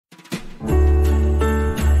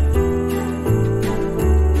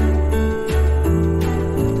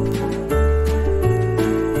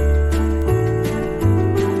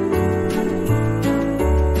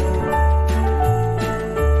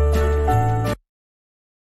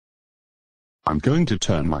I'm going to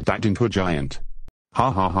turn my dad into a giant. Ha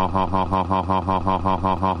ha ha ha ha ha ha ha ha ha ha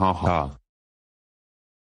ha ha ha ha.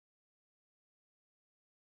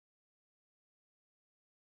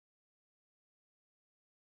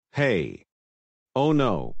 Hey. Oh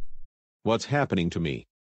no. What's happening to me?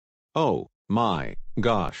 Oh, my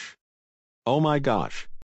gosh. Oh my gosh.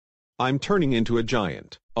 I'm turning into a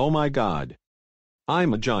giant. Oh my god.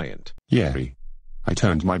 I'm a giant. Yay. I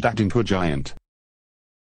turned my dad into a giant.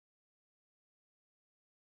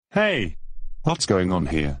 Hey! What's going on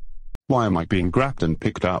here? Why am I being grabbed and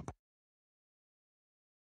picked up?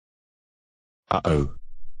 Uh-oh.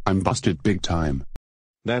 I'm busted big time.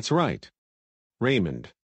 That's right. Raymond.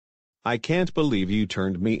 I can't believe you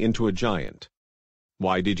turned me into a giant.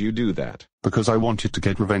 Why did you do that? Because I wanted to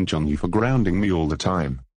get revenge on you for grounding me all the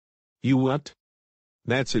time. You what?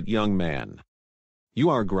 That's it, young man. You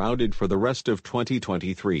are grounded for the rest of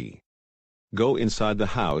 2023. Go inside the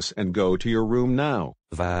house and go to your room now.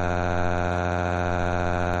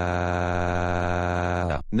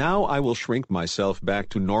 Now I will shrink myself back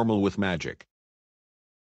to normal with magic.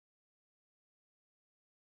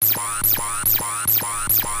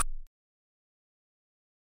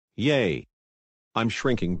 Yay! I'm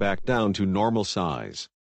shrinking back down to normal size.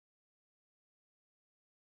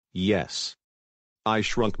 Yes. I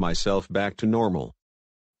shrunk myself back to normal.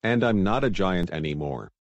 And I'm not a giant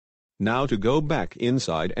anymore. Now to go back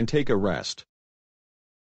inside and take a rest.